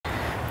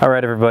All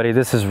right, everybody,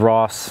 this is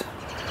Ross.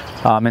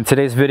 In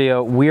today's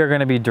video, we are going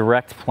to be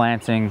direct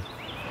planting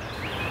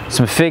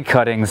some fig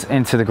cuttings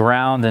into the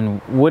ground. And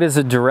what is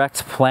a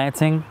direct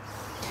planting?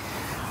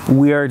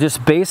 We are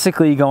just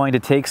basically going to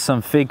take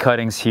some fig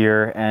cuttings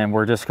here and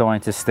we're just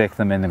going to stick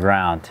them in the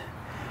ground.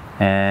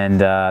 And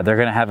they're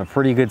going to have a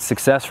pretty good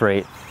success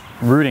rate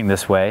rooting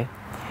this way.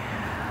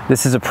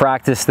 This is a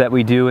practice that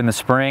we do in the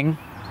spring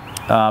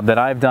that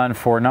I've done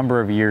for a number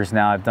of years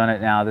now. I've done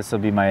it now. This will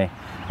be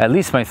at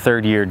least my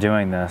third year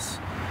doing this.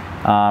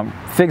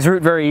 Figs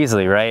root very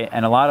easily, right?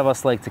 And a lot of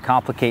us like to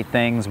complicate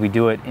things. We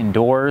do it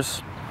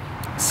indoors,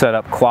 set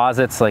up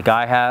closets like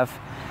I have.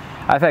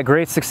 I've had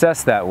great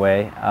success that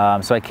way,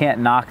 so I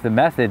can't knock the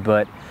method,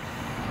 but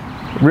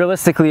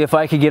realistically, if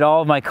I could get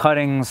all of my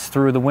cuttings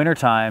through the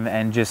wintertime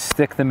and just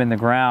stick them in the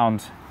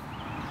ground,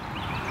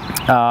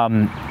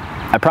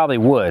 I probably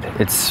would.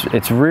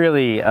 It's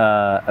really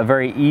a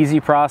very easy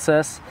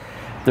process.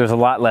 There's a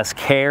lot less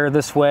care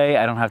this way.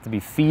 I don't have to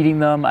be feeding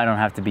them. I don't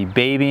have to be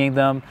babying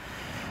them.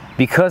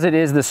 Because it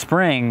is the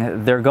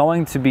spring, they're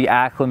going to be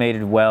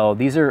acclimated well.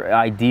 These are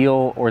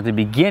ideal, or the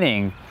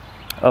beginning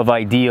of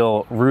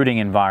ideal rooting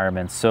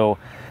environments. So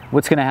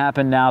what's going to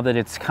happen now that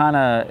it's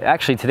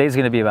actually today's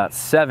going to be about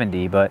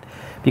 70, but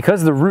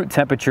because the root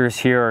temperatures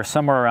here are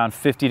somewhere around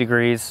 50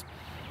 degrees,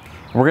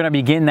 we're going to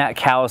begin that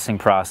callousing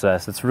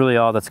process. That's really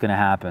all that's going to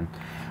happen.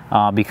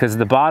 Because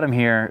the bottom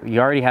here, you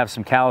already have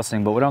some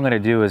callousing, but what I'm going to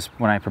do is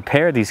when I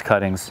prepare these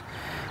cuttings,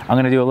 I'm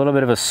going to do a little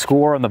bit of a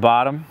score on the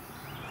bottom.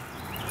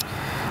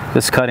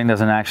 This cutting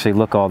doesn't actually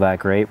look all that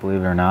great,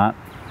 believe it or not.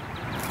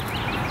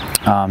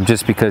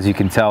 Just because you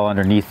can tell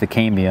underneath the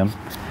cambium.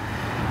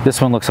 This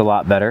one looks a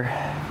lot better.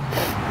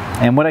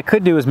 And what I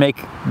could do is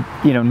make,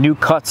 new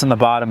cuts on the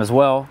bottom as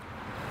well.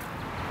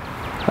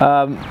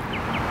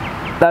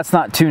 That's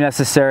not too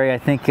necessary. I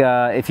think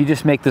if you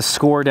just make the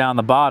score down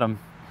the bottom,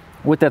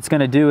 what that's going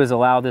to do is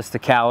allow this to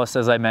callus,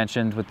 as I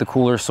mentioned, with the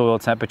cooler soil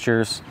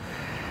temperatures.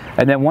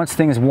 And then once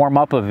things warm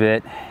up a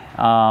bit,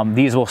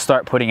 these will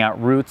start putting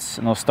out roots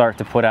and they'll start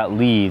to put out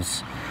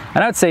leaves.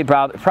 And I'd say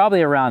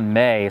probably around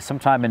May,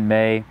 sometime in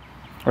May.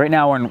 Right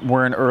now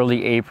we're in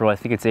early April. I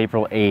think it's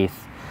April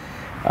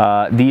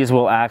 8th. These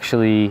will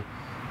actually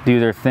do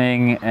their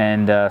thing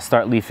and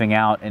start leafing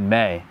out in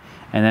May.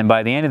 And then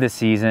by the end of the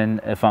season,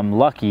 if I'm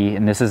lucky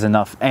and this is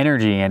enough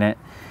energy in it,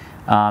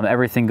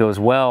 everything goes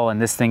well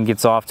and this thing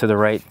gets off to the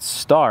right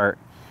start,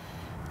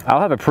 I'll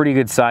have a pretty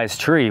good sized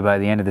tree by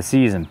the end of the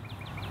season.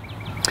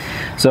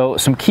 So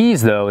some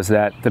keys though is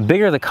that the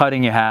bigger the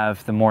cutting you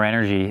have, the more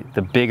energy,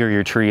 the bigger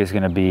your tree is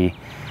going to be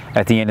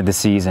at the end of the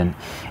season.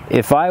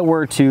 If I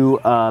were to,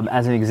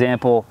 as an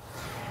example,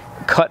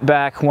 cut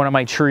back one of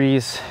my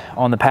trees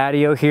on the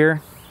patio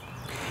here,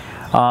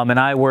 and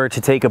I were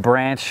to take a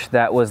branch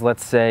that was,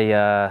 let's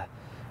say,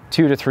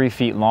 2 to 3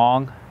 feet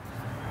long,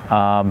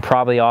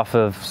 probably off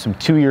of some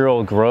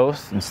 2-year-old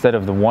growth instead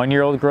of the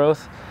 1-year-old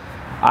growth,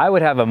 I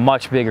would have a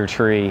much bigger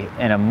tree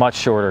in a much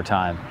shorter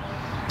time.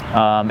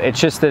 It's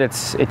just that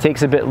it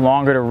takes a bit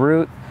longer to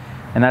root,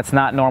 and that's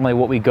not normally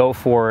what we go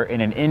for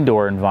in an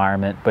indoor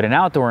environment, but an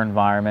outdoor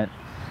environment,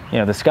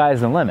 the sky's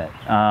the limit.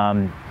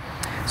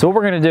 So what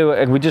we're going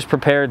to do, we just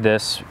prepared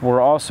this.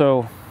 We're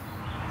also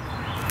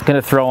going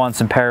to throw on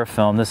some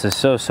parafilm. This is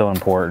so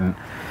important.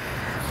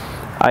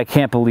 I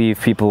can't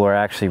believe people are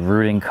actually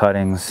rooting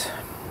cuttings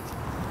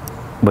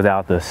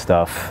without this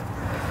stuff.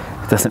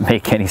 It doesn't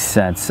make any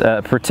sense,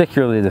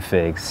 particularly the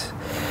figs.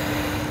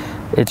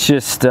 It's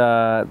just,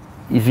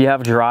 if you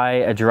have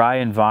a dry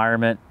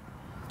environment,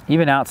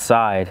 even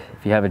outside,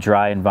 if you have a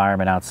dry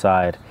environment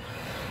outside,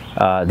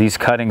 these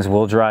cuttings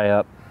will dry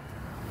up.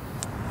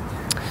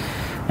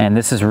 And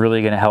this is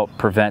really going to help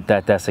prevent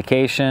that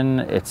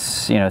desiccation.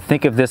 It's,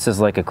 think of this as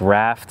like a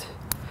graft.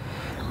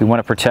 We want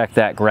to protect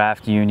that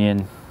graft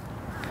union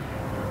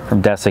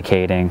from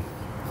desiccating.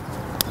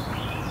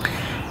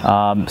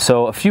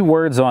 So a few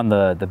words on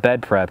the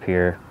bed prep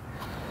here.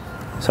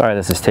 Sorry,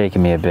 this is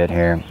taking me a bit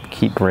here.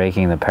 Keep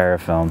breaking the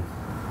parafilm.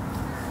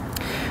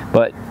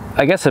 But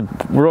I guess a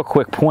real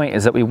quick point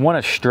is that we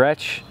want to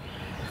stretch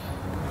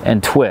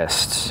and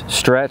twist.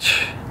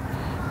 Stretch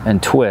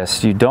and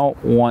twist. You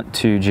don't want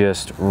to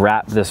just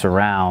wrap this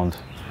around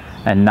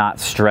and not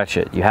stretch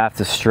it. You have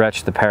to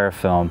stretch the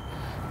parafilm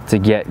to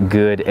get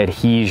good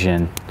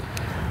adhesion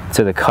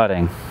to the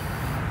cutting.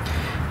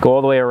 Go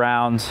all the way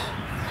around.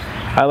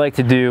 I like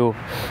to do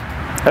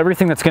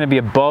everything that's going to be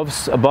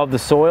above the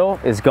soil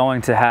is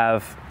going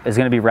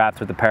to be wrapped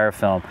with the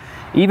parafilm.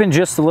 Even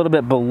just a little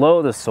bit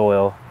below the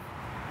soil,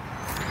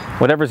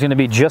 whatever's going to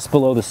be just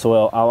below the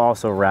soil, I'll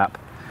also wrap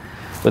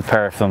with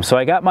parafilm. So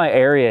I got my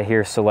area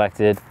here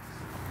selected.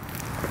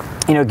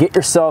 Get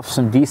yourself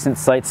some decent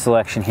site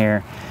selection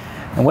here.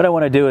 And what I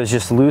want to do is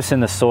just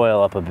loosen the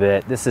soil up a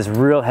bit. This is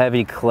real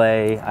heavy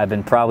clay. I've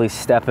been probably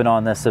stepping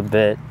on this a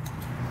bit.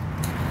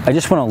 I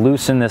just want to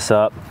loosen this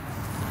up.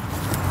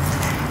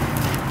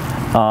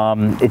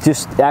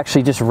 It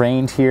actually just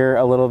rained here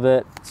a little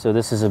bit, so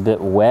this is a bit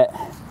wet.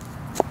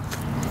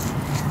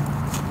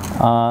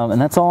 And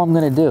that's all I'm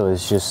going to do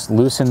is just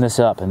loosen this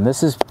up. And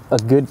this is a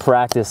good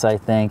practice, I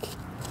think,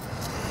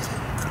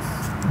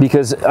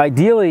 because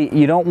ideally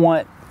you don't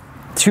want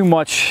too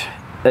much,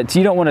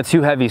 you don't want a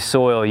too heavy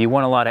soil. You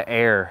want a lot of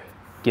air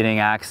getting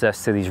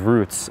access to these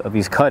roots of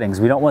these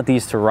cuttings. We don't want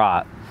these to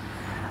rot.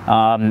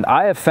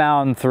 I have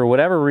found, through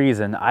whatever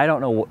reason, I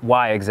don't know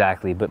why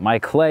exactly, but my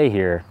clay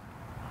here,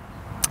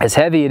 as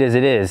heavy as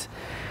it is,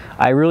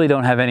 I really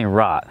don't have any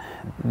rot.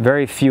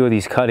 Very few of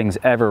these cuttings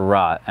ever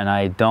rot, and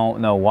I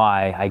don't know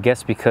why. I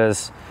guess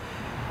because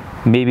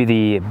maybe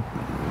the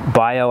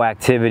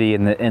bioactivity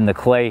in the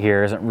clay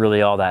here isn't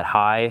really all that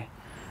high.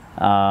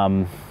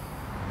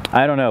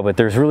 I don't know, but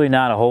there's really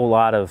not a whole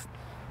lot of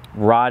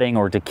rotting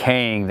or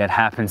decaying that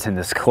happens in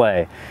this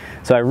clay.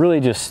 So I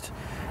really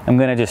I'm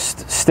gonna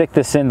just stick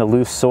this in the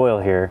loose soil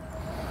here.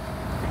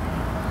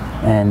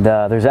 And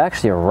there's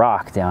actually a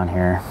rock down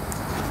here.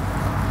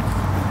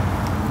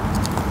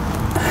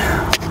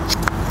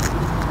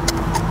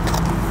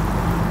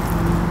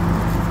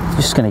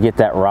 Just gonna get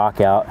that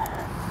rock out.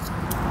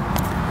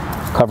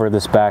 Cover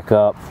this back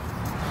up.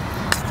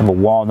 Have a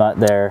walnut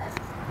there.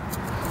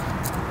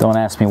 Don't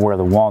ask me where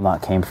the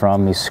walnut came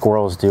from. These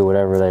squirrels do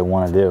whatever they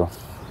want to do.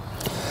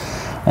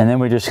 And then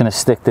we're just going to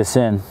stick this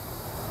in.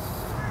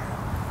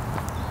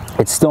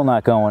 It's still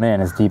not going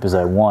in as deep as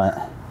I want.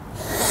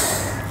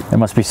 There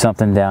must be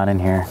something down in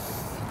here.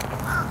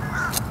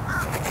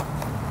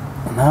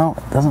 No,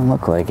 it doesn't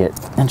look like it.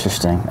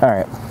 Interesting. All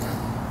right,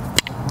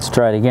 let's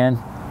try it again.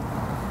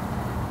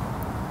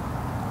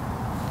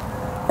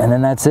 And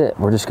then that's it.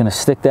 We're just gonna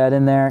stick that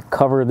in there,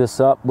 cover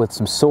this up with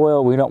some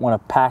soil. We don't wanna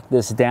pack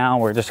this down.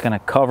 We're just gonna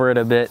cover it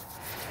a bit.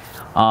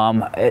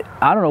 I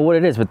don't know what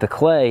it is, but the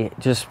clay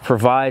just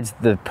provides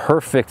the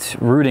perfect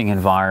rooting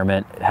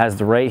environment. It has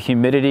the right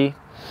humidity.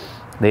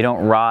 They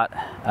don't rot.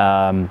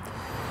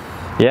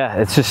 Yeah,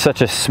 it's just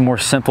such a more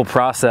simple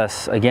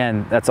process.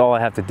 Again, that's all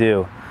I have to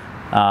do.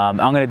 I'm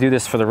gonna do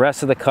this for the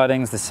rest of the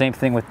cuttings. The same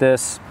thing with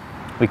this.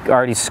 We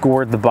already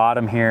scored the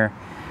bottom here.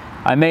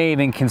 I may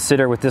even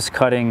consider with this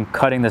cutting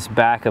this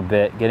back a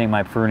bit, getting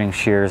my pruning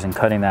shears and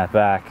cutting that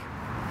back.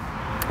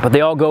 But they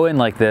all go in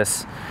like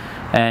this,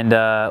 and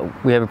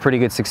we have a pretty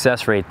good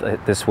success rate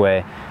this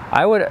way.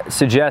 I would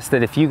suggest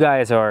that if you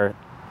guys are,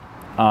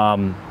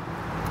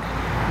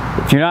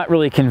 if you're not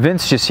really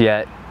convinced just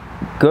yet,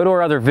 go to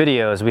our other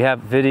videos. We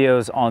have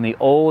videos on the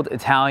old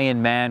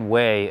Italian man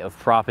way of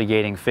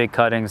propagating fig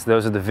cuttings.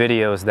 Those are the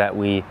videos that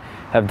we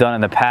have done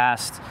in the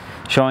past,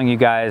 showing you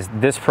guys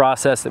this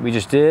process that we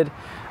just did,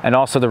 and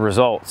also the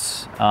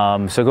results.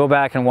 So go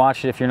back and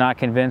watch it if you're not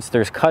convinced.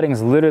 There's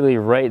cuttings literally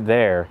right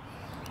there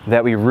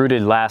that we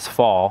rooted last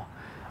fall.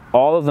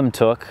 All of them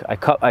took.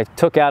 I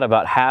took out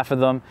about half of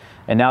them,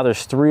 and now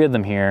there's 3 of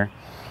them here.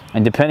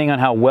 And depending on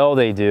how well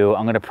they do,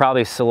 I'm gonna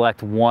probably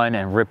select one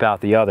and rip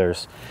out the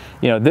others.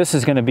 You know, this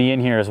is gonna be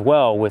in here as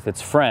well with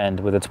its friend,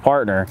 with its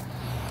partner.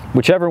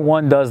 Whichever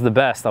one does the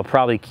best, I'll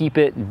probably keep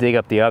it and dig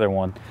up the other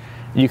one.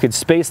 You could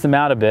space them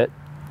out a bit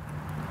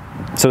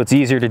so it's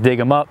easier to dig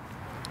them up.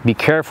 Be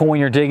careful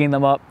when you're digging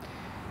them up.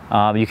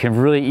 You can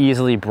really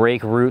easily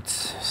break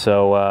roots.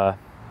 So,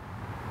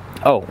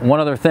 oh,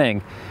 one other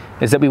thing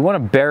is that we want to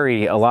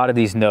bury a lot of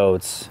these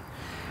nodes.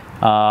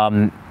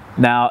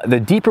 Now, the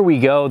deeper we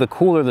go, the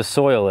cooler the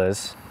soil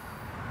is,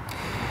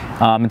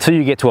 until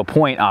you get to a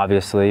point,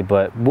 obviously.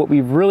 But what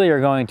we really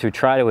are going to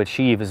try to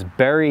achieve is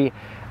bury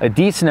a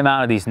decent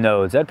amount of these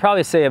nodes. I'd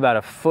probably say about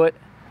a foot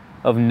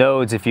of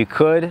nodes if you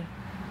could,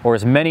 or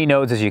as many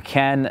nodes as you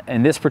can.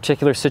 In this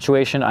particular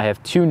situation, I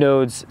have 2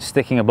 nodes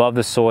sticking above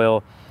the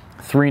soil,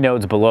 3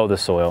 nodes below the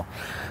soil.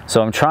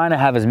 So I'm trying to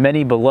have as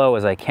many below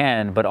as I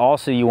can, but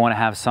also you want to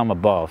have some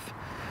above.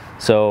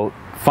 So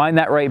find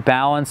that right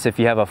balance. If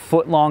you have a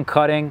foot-long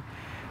cutting,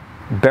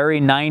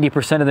 bury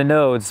 90% of the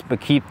nodes, but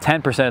keep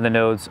 10% of the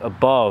nodes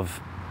above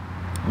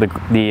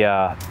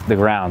the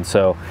ground.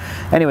 So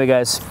anyway,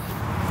 guys,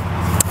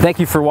 thank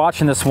you for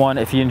watching this one.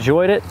 If you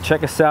enjoyed it,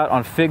 check us out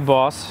on Fig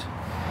Boss,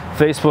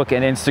 Facebook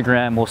and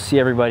Instagram. We'll see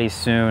everybody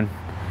soon.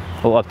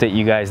 We'll update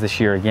you guys this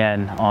year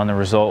again on the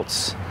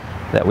results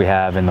that we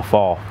have in the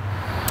fall.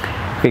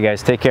 Okay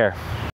guys, take care.